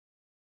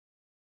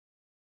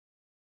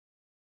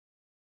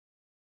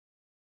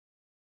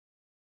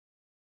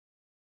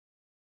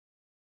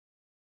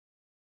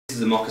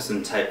the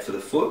mocassin tape for the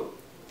foot.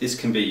 This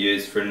can be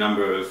used for a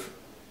number of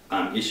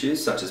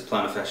issues such as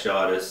plantar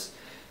fasciitis,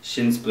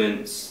 shin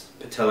splints,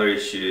 patellar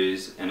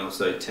issues, and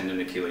also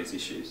tendon Achilles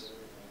issues.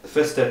 The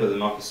first step of the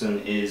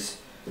mocassin is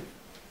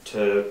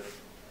to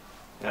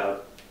our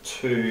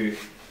two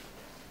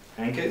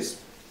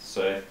anchors.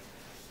 So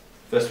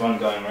first one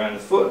going around the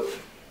foot,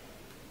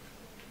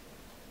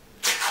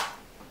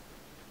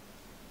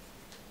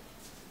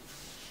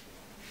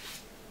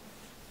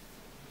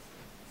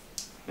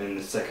 and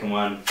the second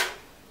one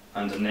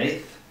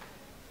underneath,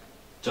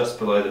 just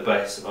below the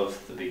base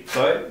of the big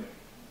toe.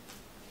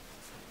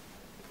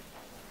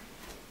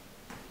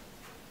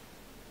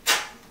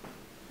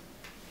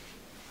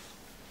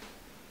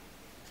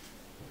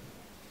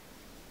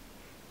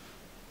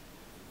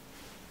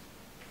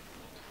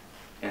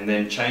 And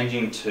then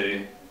changing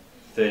to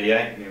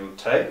 38mm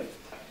tape,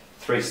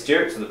 3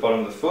 stirrups at the bottom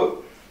of the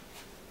foot.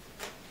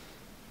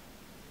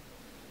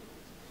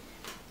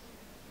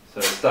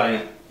 So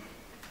starting at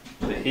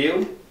the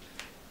heel,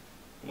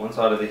 one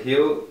side of the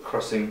heel,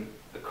 crossing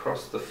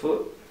across the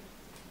foot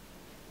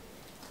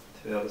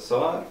to the other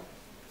side.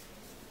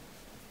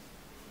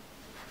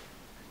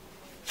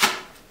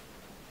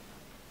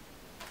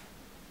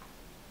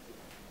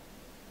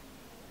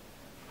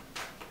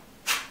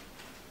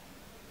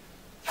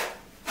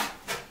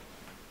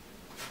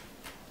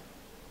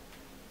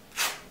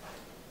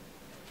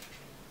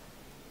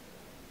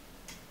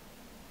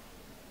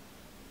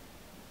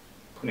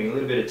 Putting a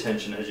little bit of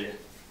tension as you're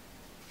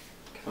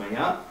coming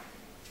up.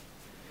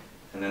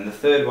 And then the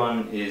third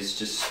one is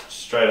just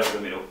straight up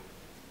the middle.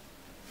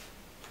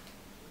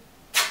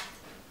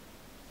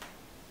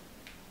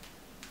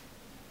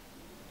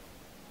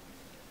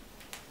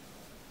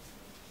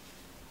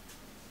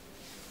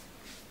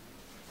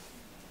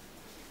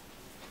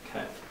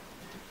 Okay,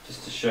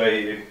 just to show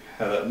you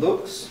how that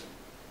looks.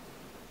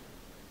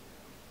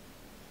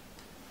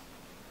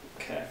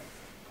 Okay.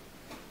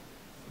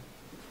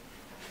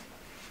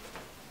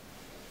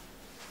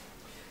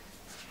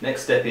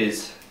 Next step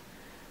is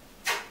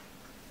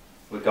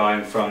we're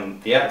going from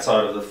the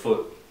outside of the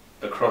foot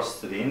across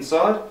to the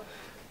inside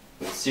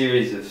with a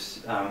series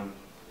of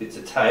bits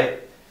of tape,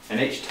 and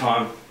each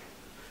time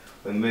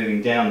we're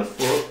moving down the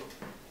foot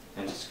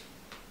and just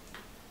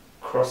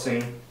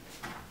crossing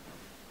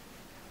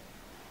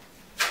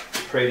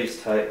the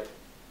previous tape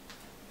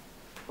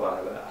by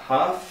about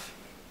half.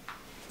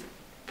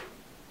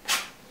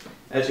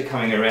 As you're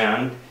coming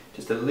around,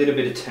 just a little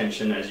bit of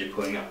tension as you're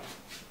pulling up.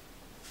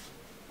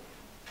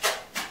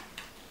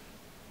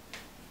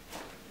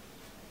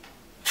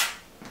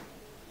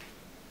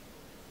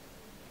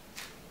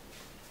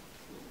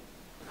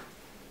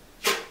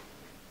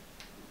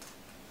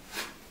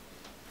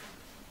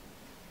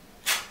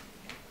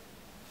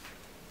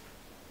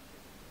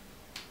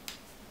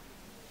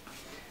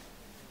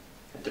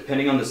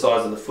 Depending on the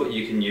size of the foot,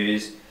 you can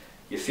use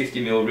your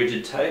 50mm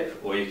rigid tape,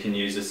 or you can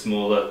use a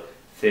smaller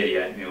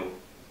 38mm.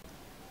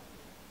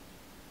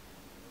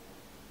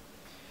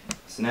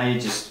 So now you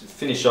just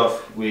finish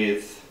off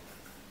with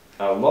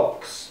our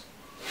locks.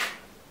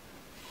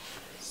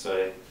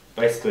 So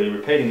basically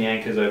repeating the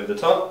anchors over the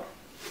top.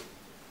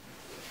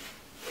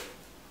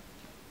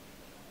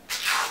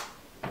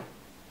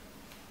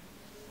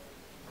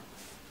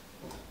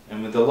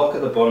 And with the lock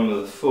at the bottom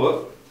of the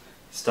foot,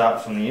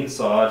 start from the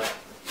inside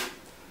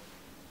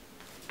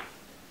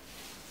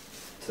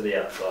to the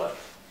outside.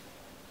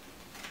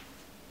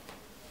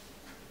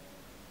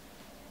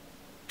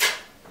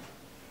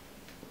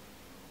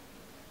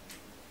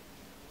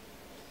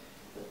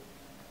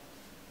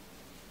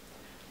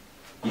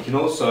 You can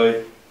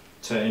also,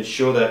 to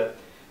ensure that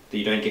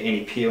you don't get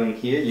any peeling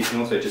here, you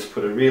can also just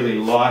put a really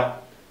light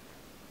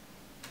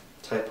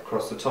tape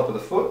across the top of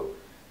the foot,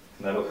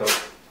 and that will help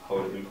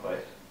hold it in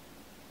place.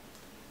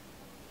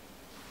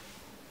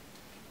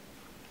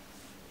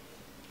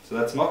 So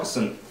that's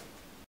mocassin.